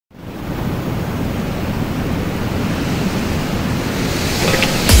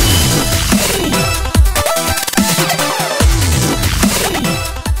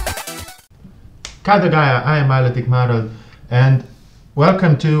I am Marolt, and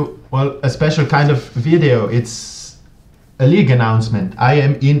welcome to, well, a special kind of video. It's a league announcement. I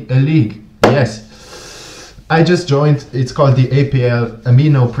am in a league, yes. I just joined, it's called the APL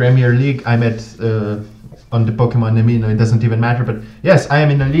Amino Premier League. I'm at, on the Pokemon Amino, it doesn't even matter, but yes, I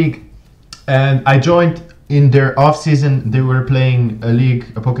am in a league. And I joined in their off-season. They were playing a league,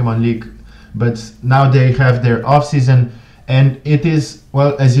 a Pokemon league, but now they have their off-season. And it is,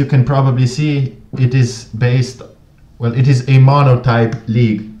 well, as you can probably see, it is based, well, it is a monotype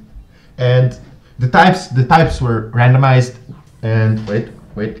league. And the types were randomized. And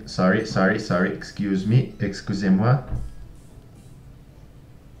wait, sorry, excusez-moi.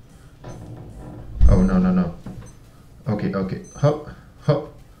 Oh, no. Okay, hop.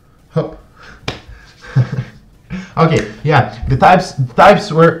 Okay, yeah, the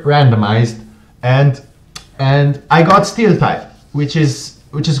types were randomized, and I got Steel type, which is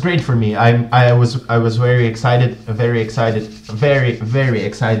great for me. I was very excited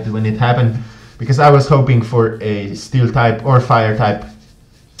when it happened, because I was hoping for a Steel type or Fire type.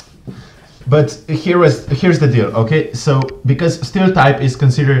 But here's the deal, okay? So because Steel type is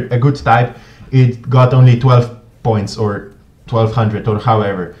considered a good type, it got only 12 points or 1200 or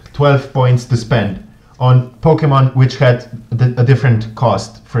however, 12 points to spend on Pokemon which had a different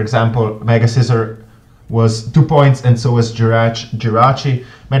cost. For example, Mega Scizor was 2 points, and so was Jirachi.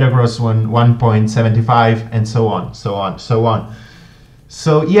 Metagross won 1.75, and so on.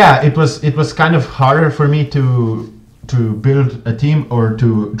 So yeah, it was kind of harder for me to build a team or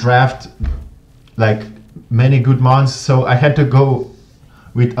to draft like many good mons. So I had to go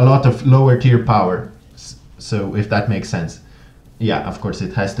with a lot of lower tier power. So if that makes sense, yeah, of course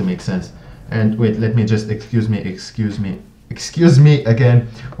it has to make sense. And wait, let me just excuse me again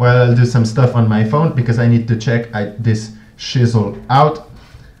while I'll do some stuff on my phone, because I need to check this shizzle out.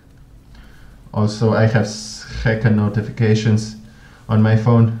 Also, I have hecka notifications on my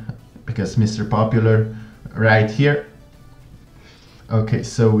phone because Mr. Popular right here. Okay,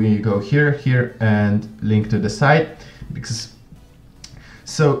 so we go here and link to the site, because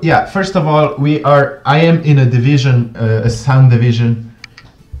so yeah, first of all, I am in a division, a Sun division,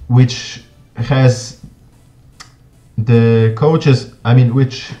 which has the coaches,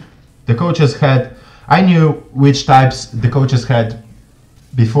 which the coaches had. I knew which types the coaches had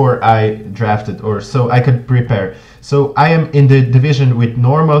before I drafted, or so I could prepare. So I am in the division with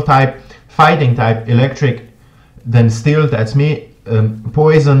normal type, fighting type, electric, then steel, that's me,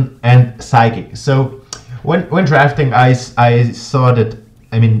 poison, and psychic. So when drafting, I saw that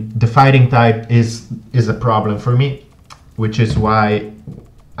the fighting type is a problem for me, which is why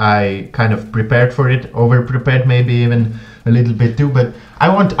I kind of prepared for it, over prepared maybe even a little bit too, but I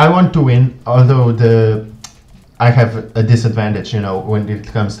want to win, although I have a disadvantage, when it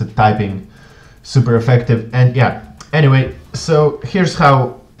comes to typing super effective. And yeah, anyway, so here's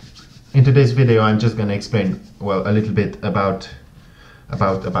how, in today's video, I'm just gonna explain, well, a little bit about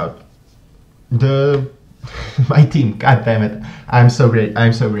the my team. God damn it, I'm so great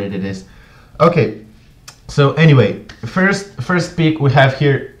at this. Okay, so anyway, first pick we have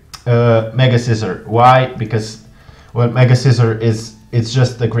here Mega Scizor. Why? Because, well, Mega Scizor it's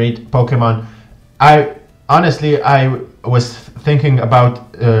just a great Pokemon. I was thinking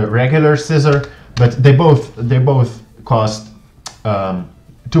about regular Scizor, but they both cost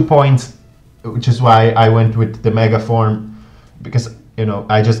 2 points, which is why I went with the Mega form, because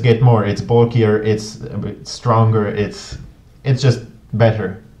I just get more. It's bulkier, it's a bit stronger, it's just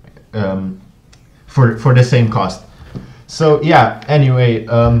better for the same cost. So yeah, anyway,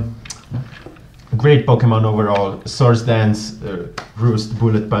 great Pokemon overall. Swords Dance, Roost,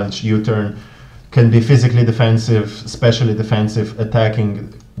 Bullet Punch, U-Turn, can be physically defensive, specially defensive,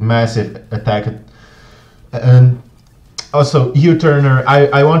 attacking, massive attack, and also U-Turner.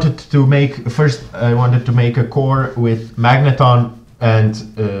 I wanted to make a core with Magneton and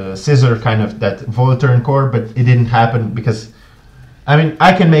Scizor, kind of that Volturn core, but it didn't happen because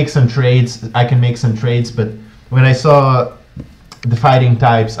I can make some trades. But when I saw the fighting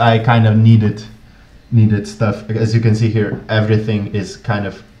types, I kind of needed stuff. As you can see here, everything is kind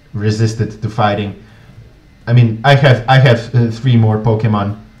of resisted to fighting. I have 3 more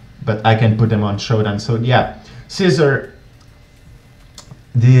Pokemon, but I can put them on Showdown. So yeah, Scizor,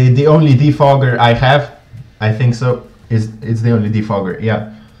 the only defogger I have, I think so, it's the only defogger.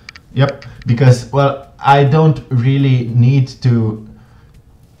 Yeah, yep. Because, well, I don't really need to.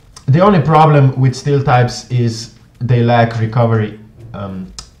 The only problem with Steel types is they lack recovery.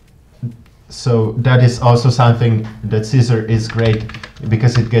 So that is also something that Scizor is great,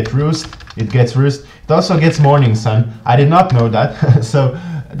 because it gets Roost. It also gets Morning Sun. I did not know that. So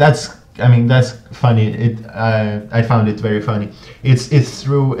that's I mean, that's funny. I found it very funny. It's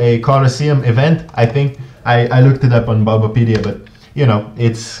through a Colosseum event. I think I looked it up on Bulbapedia, but you know,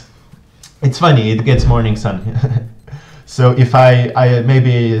 it's funny. It gets morning sun. So if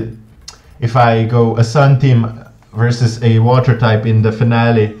maybe if I go a sun team versus a water type in the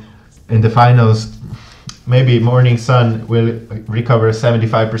finale, in the finals, maybe morning sun will recover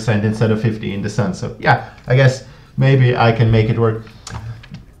 75% instead of 50 in the sun. So yeah, I guess maybe I can make it work.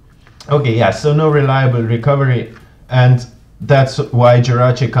 Okay, yeah, so no reliable recovery, and that's why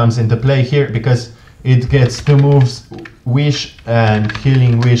Jirachi comes into play here, because it gets two moves, Wish and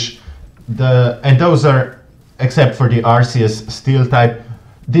Healing Wish, and those are, except for the Arceus Steel type,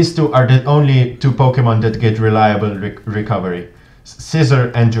 these two are the only two Pokemon that get reliable recovery,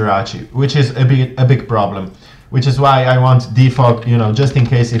 Scizor and Jirachi, which is a big problem, which is why I want defog, you know, just in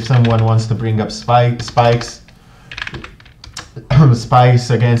case if someone wants to bring up spikes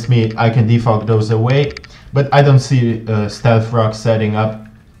against me, I can defog those away, but I don't see Stealth Rock setting up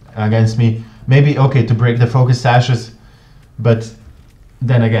against me. Maybe okay to break the Focus Sashes, but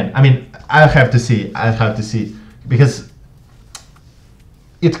then again, I mean, I'll have to see, because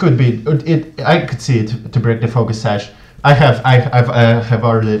it could be, I could see it to break the Focus Sash. I have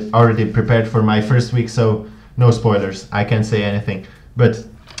already prepared for my first week, so no spoilers, I can't say anything, but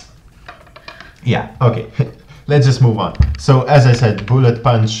yeah, okay. Let's just move on. So as I said, Bullet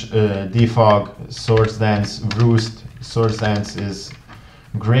Punch, Defog, Swords Dance, Roost. Swords Dance is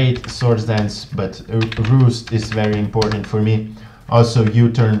great, Swords Dance, but Roost is very important for me. Also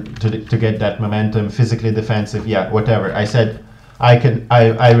U-turn to get that momentum, physically defensive, yeah, whatever. I said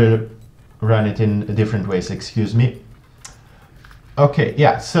I will run it in different ways, excuse me. Okay,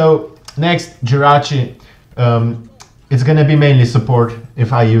 yeah, so next, Jirachi. It's gonna be mainly support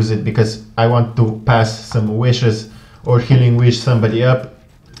if I use it, because I want to pass some wishes or Healing Wish somebody up.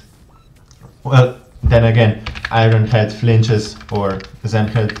 Well, then again, Iron Head flinches or Zen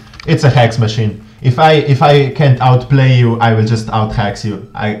Head. It's a hex machine. If I can't outplay you, I will just out-hex you.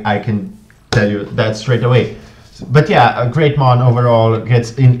 I can tell you that straight away. But yeah, a great mon overall,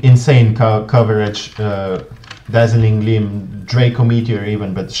 gets insane coverage, Dazzling Gleam, Draco Meteor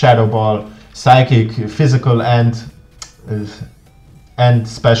even, but Shadow Ball, Psychic, physical and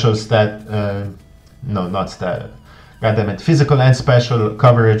special stat, no, not stat, goddammit, physical and special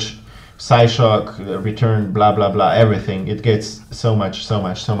coverage, Psyshock, return, blah blah blah, everything. It gets so much.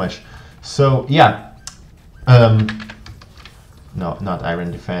 So yeah, no, not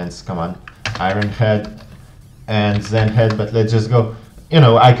Iron Defense, come on, Iron Head and Zen Head, but let's just go, you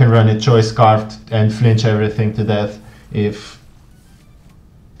know, I can run it Choice Scarfed and flinch everything to death if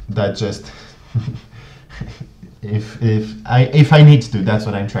that just if I need to, that's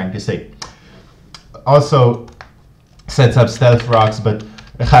what I'm trying to say. Also sets up Stealth Rocks, but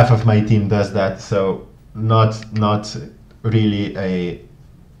half of my team does that, so not really a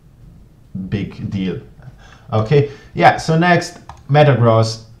big deal. Okay, yeah, so next,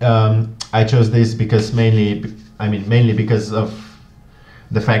 Metagross. I chose this because mainly because of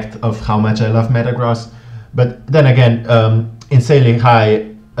the fact of how much I love Metagross, but then again, insanely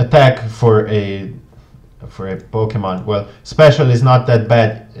high attack for a Pokemon. Well, special is not that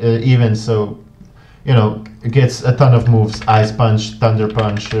bad even, so you know, it gets a ton of moves, Ice Punch, Thunder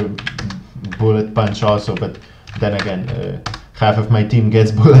Punch, Bullet Punch also, but then again, half of my team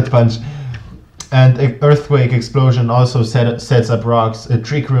gets Bullet Punch. And Earthquake Explosion also sets up rocks,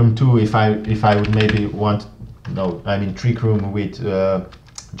 Trick Room too, if I would maybe want, no, I mean Trick Room with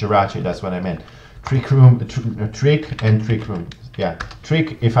Jirachi, that's what I meant. Trick Room, Trick and Trick Room, yeah.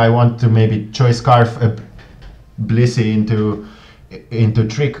 Trick if I want to maybe Choice Scarf Blissey into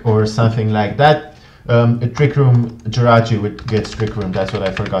Trick or something like that. Trick Room Jirachi would get Trick Room, that's what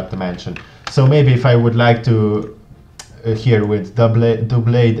I forgot to mention. So maybe if I would like to here with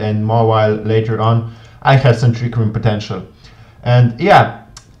Doublade and Mawile later on, I have some Trick Room potential. And yeah,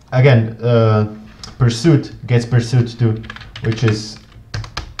 again, Pursuit gets Pursuit too, which is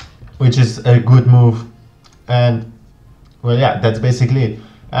a good move. And well, yeah, that's basically it.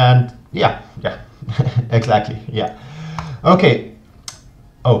 And yeah, exactly, yeah. Okay.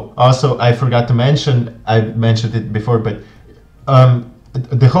 Oh, also I forgot to mention, I mentioned it before, but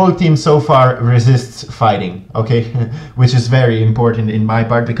the whole team so far resists fighting, okay, which is very important in my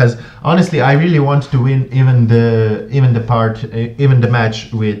part, because honestly I really want to win even the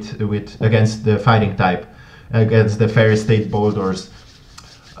match with against the fighting type, against the Ferris State Boulders.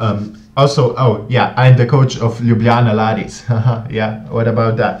 Also, oh yeah, I'm the coach of Ljubljana Laris. Yeah, what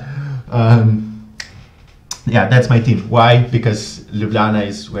about that? Yeah, that's my team. Why? Because Ljubljana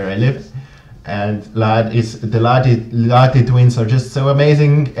is where I live, And Lati twins are just so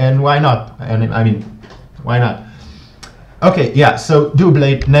amazing, and why not? And I mean, why not? Okay, yeah. So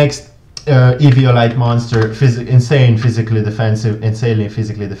Doublade next. Eviolite monster, insanely physically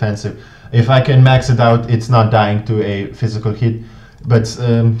defensive. If I can max it out, it's not dying to a physical hit. But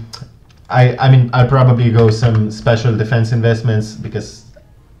I mean, I'll probably go some special defense investments because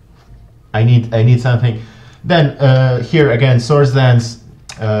I need something. Then here again, Source Dance,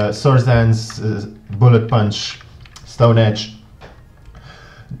 Bullet Punch, Stone Edge,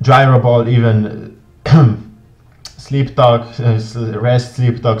 Gyro Ball, even. Sleep Talk, Rest,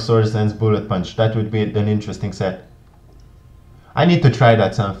 Sleep Talk, Source Dance, Bullet Punch. That would be an interesting set. I need to try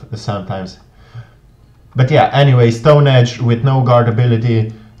that sometimes. But yeah, anyway, Stone Edge with no guard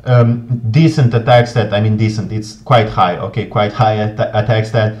ability, decent attack stat. I mean, decent. It's quite high. Okay, quite high attack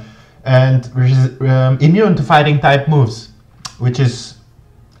stat, and immune to fighting type moves, which is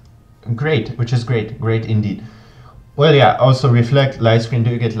great. Great indeed. Well, yeah. Also reflect, light screen. Do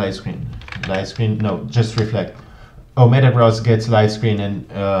you get light screen? Light screen? No, just reflect. Oh, Metagross gets light screen and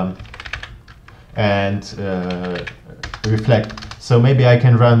reflect. So maybe I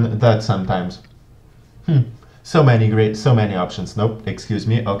can run that sometimes. So many options. Nope, excuse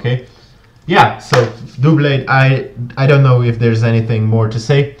me. Okay. Yeah, so Doublade, I don't know if there's anything more to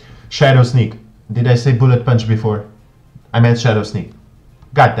say. Shadow Sneak. Did I say Bullet Punch before? I meant Shadow Sneak.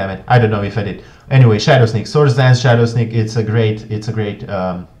 God damn it. I don't know if I did. Anyway, Shadow Sneak. Source Dance, Shadow Sneak. It's a great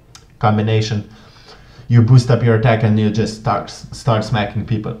combination. You boost up your attack and you just start smacking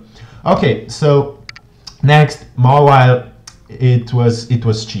people. Okay, so next, Mawile. It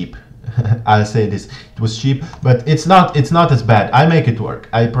was cheap. I'll say this. It was cheap, but it's not as bad. I'll make it work.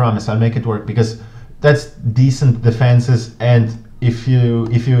 I promise. I'll make it work because that's decent defenses, and if you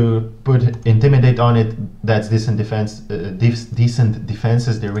put Intimidate on it, that's decent defense. Decent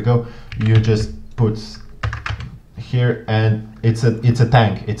defenses. There we go. You just put here, and it's a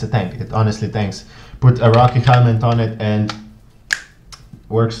tank. It's a tank. It honestly tanks. Put a Rocky Helmet on it and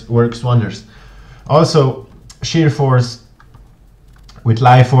works wonders. Also, Sheer Force with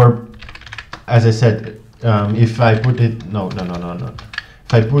Life Orb. As I said, if I put it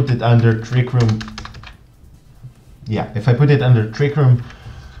if I put it under Trick Room, yeah, if I put it under Trick Room,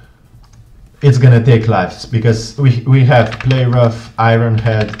 it's gonna take lives because we have Play Rough, Iron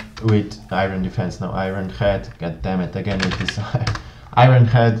Head with Iron Defense. No, Iron Head. God damn it! Again with this. Iron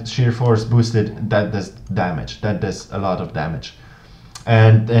Head, Sheer Force boosted, that does damage. That does a lot of damage.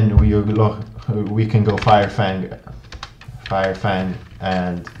 And then we can go Fire Fang,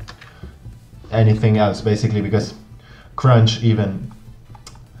 and anything else basically, because Crunch even.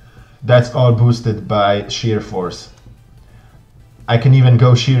 That's all boosted by Sheer Force. I can even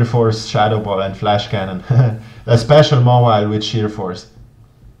go Sheer Force, Shadow Ball, and Flash Cannon. A special Mawile with Sheer Force.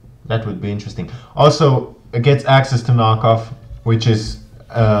 That would be interesting. Also, it gets access to Knockoff, which is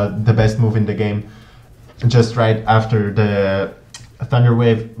the best move in the game, just right after the Thunder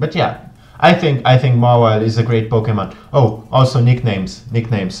Wave. But yeah, I think Mawile is a great Pokemon. Oh, also nicknames.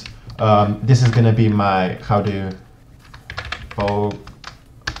 This is gonna be my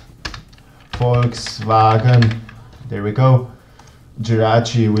Volkswagen. There we go.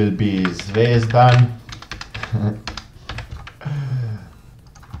 Jirachi will be Zvezdan.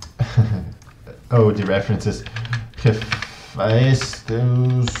 Oh, the references.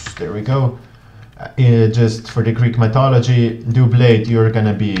 Hephaestus, there we go. Just for the Greek mythology, Doublade, you're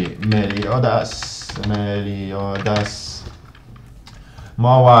gonna be Meliodas.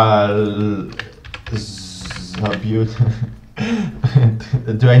 Mawile, Zabute.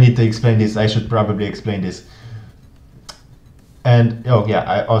 Do I need to explain this? I should probably explain this. And oh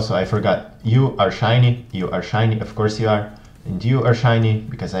yeah, I forgot. You are shiny. Of course you are. And you are shiny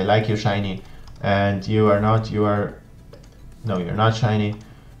because I like you shiny. And you are not. No, you're not shiny.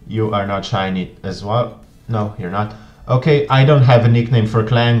 You are not shiny as well. No, you're not. Okay, I don't have a nickname for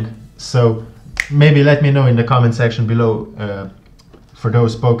Clang, so maybe let me know in the comment section below for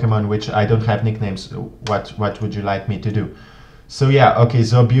those Pokemon which I don't have nicknames, what would you like me to do? So yeah, okay,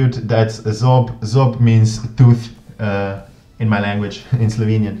 Zobute, that's Zob. Zob means tooth in my language, in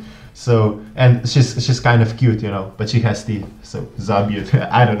Slovenian. So, and she's kind of cute, you know, but she has teeth, so Zobute.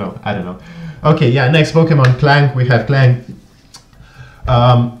 I don't know. Okay, yeah, next Pokemon, Clang. We have Clang.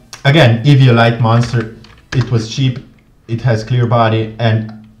 Again, Eviolite monster. It was cheap. It has clear body,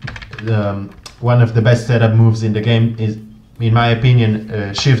 and one of the best setup moves in the game is, in my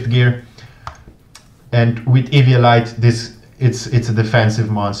opinion, Shift Gear. And with Eviolite, it's a defensive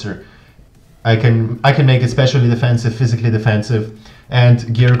monster. I can make it specially defensive, physically defensive,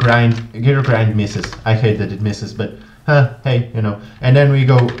 and Gear Grind. Gear Grind misses. I hate that it misses, but hey, you know. And then we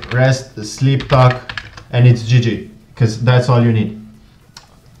go rest, sleep talk, and it's GG, because that's all you need.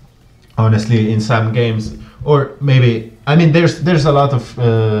 Honestly, in some games, or maybe, I mean, there's a lot of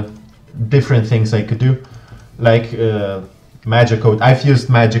different things I could do, like magic code. I've used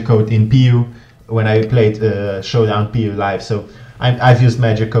magic code in PU when I played Showdown PU live, so I've used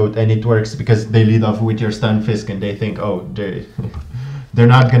magic code and it works because they lead off with your stun fisk and they think, oh, they're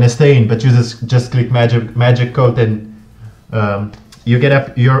not gonna stay in, but you just click magic code and you get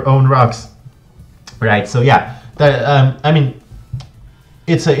up your own rocks, right? So yeah, that, I mean,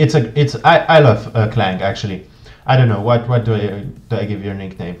 I love Clang actually. I don't know what do I give your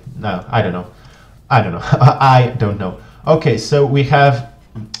nickname? No, I don't know. I don't know. Okay, so we have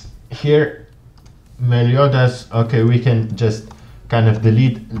here Meliodas. Okay, we can just kind of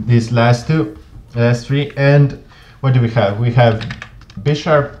delete these last three, and what do we have? We have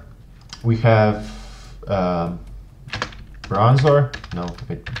Bisharp, we have Bronzor, no,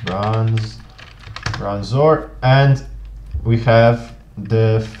 wait, Bronzor, and we have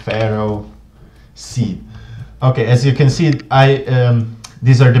the Pharaoh Seed. Okay, as you can see,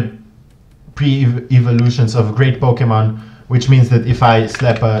 these are the pre-evolutions of great Pokemon, which means that if I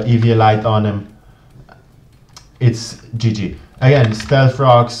slap a Eviolite on him, it's GG. Again, Stealth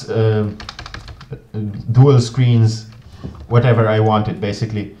Rocks, dual screens, whatever I wanted,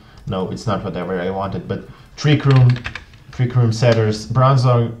 basically. No, it's not whatever I wanted, but Trick Room Setters.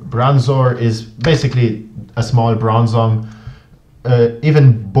 Bronzor is basically a small Bronzong,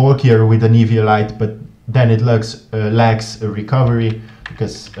 even bulkier with an Eviolite, but then it lacks recovery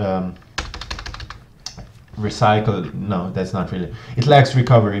because recycle. No, that's not really. It lacks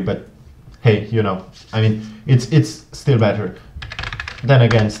recovery, but hey, you know, I mean, it's still better. Then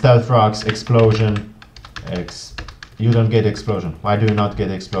again, Stealth Rocks, Explosion. You don't get Explosion. Why do you not get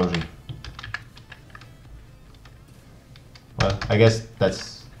Explosion? Well, I guess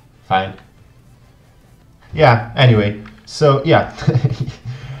that's fine. Yeah. Anyway, so yeah,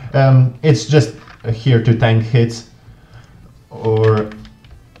 it's just here to tank hits, or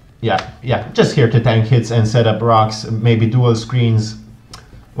yeah, just here to tank hits and set up rocks, maybe dual screens,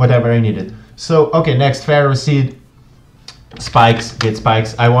 whatever I needed. So okay, next Pharaoh Seed, Spikes, get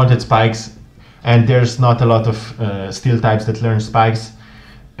Spikes. I wanted Spikes, and there's not a lot of steel types that learn Spikes.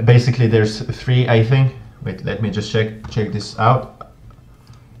 Basically, there's 3, I think. Wait, let me just check this out.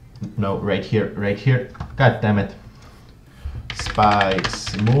 No, right here. God damn it.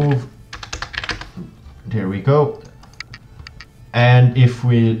 Spikes, move. There we go. And if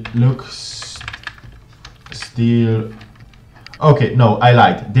we look, steel. Okay, no, I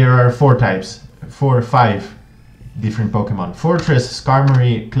lied. There are 4 types, 4 or 5 different Pokemon: Fortress,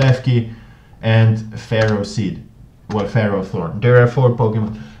 Skarmory, Klefki, and Pharaoh Seed. Well, Pharaoh Thorn. There are 4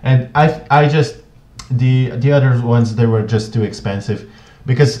 Pokemon, and I just the other ones, they were just too expensive,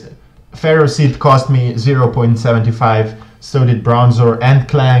 because Pharaoh Seed cost me 0.75. So did Bronzor and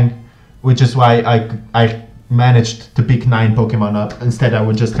Clang, which is why I managed to pick 9 Pokemon up. Instead, I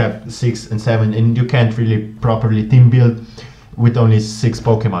would just have 6 and 7, and you can't really properly team build with only 6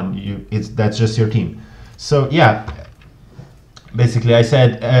 Pokemon. That's just your team. So yeah, basically I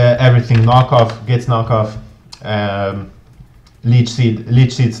said everything knockoff gets knockoff. Leech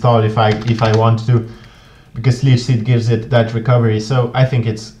Seed stall if I want to, because Leech Seed gives it that recovery. So I think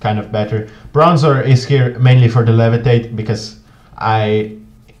it's kind of better. Bronzor is here mainly for the Levitate, because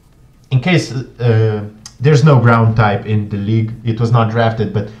in case there's no ground type in the league, it was not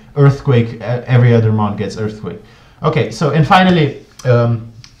drafted, but Earthquake, every other mon gets Earthquake. Okay, so and finally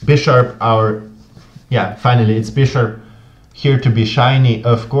Bisharp, finally it's Bisharp, here to be shiny,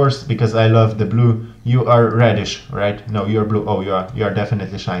 of course, because I love the blue. You are reddish, right? No, you're blue. Oh, you are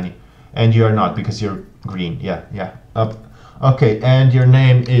definitely shiny, and you are not, because you're green. Yeah, up. Okay, and your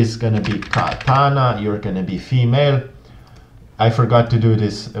name is gonna be Katana. You're gonna be female. I forgot to do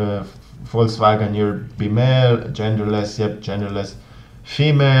this. Volkswagen, you're be male, genderless. Yep, genderless.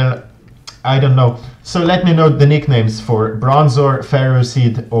 Female, I don't know. So let me know the nicknames for Bronzor, Pharaoh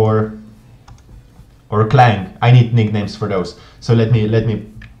Seed, or Clang. I need nicknames for those. So let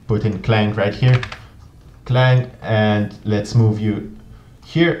me put in Clang right here. Clang, and let's move you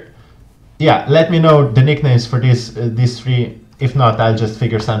here. Yeah, let me know the nicknames for these 3. If not, I'll just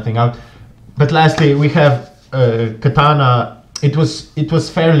figure something out. But lastly, we have Katana. It was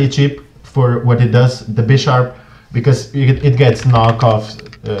fairly cheap for what it does, the Bisharp, because it gets knockoff,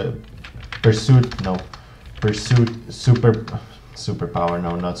 Pursuit, Superpower,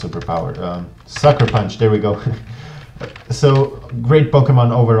 no, not Superpower, Sucker Punch, there we go. So great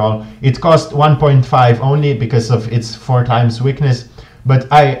Pokemon overall. It cost 1.5 only because of its 4 times weakness, but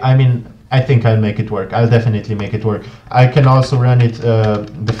I mean, I think I'll make it work. I'll definitely make it work. I can also run it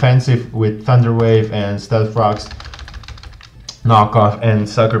defensive with Thunderwave and Stealth Rocks, Knockoff and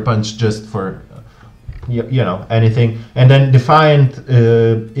Sucker Punch, just for you know, anything. And then Defiant,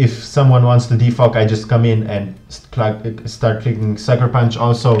 if someone wants to defog, I just come in and start clicking Sucker Punch.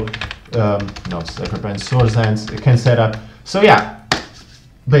 Also, no, Sucker Punch, Swords Hands can set up. So yeah,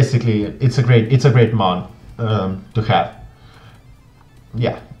 basically it's a great mon to have.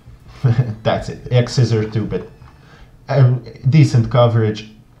 Yeah, that's it. X Scissor too, but decent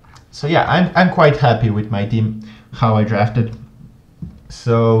coverage. So yeah, I'm quite happy with my team, how I drafted.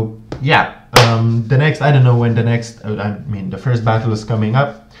 So yeah, the next, I don't know when the next, I mean the first battle is coming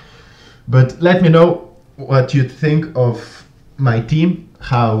up, but let me know what you think of my team,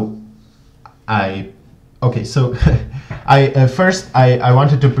 how okay, so first I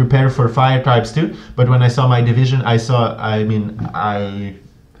wanted to prepare for fire types too, but when I saw my division, I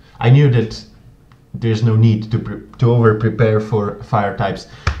knew that there's no need to over prepare for fire types.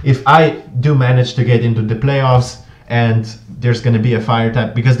 If I do manage to get into the playoffs and there's going to be a fire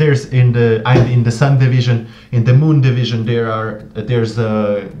type, because I'm in the sun division, in the moon division there's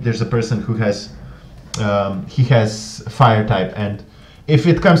a person who has he has fire type, and if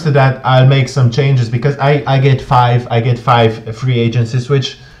it comes to that, I'll make some changes, because I get five free agency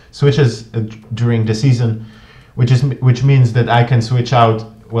switches during the season, which means that I can switch out,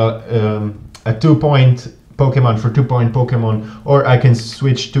 well, a 2-point Pokemon for 2-point Pokemon, or I can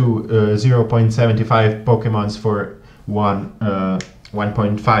switch to 0.75 Pokemons for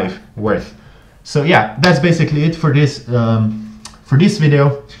 1.5 worth. So yeah, that's basically it for this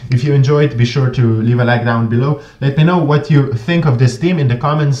video. If you enjoyed, be sure to leave a like down below. Let me know what you think of this team in the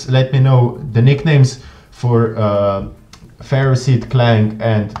comments. Let me know the nicknames for Ferroseed, Clank,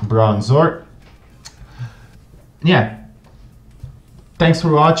 and Bronzor. Yeah, thanks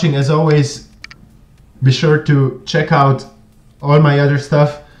for watching. As always, be sure to check out all my other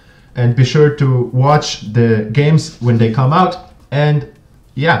stuff, and be sure to watch the games when they come out. And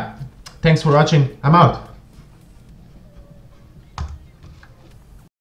yeah, thanks for watching. I'm out.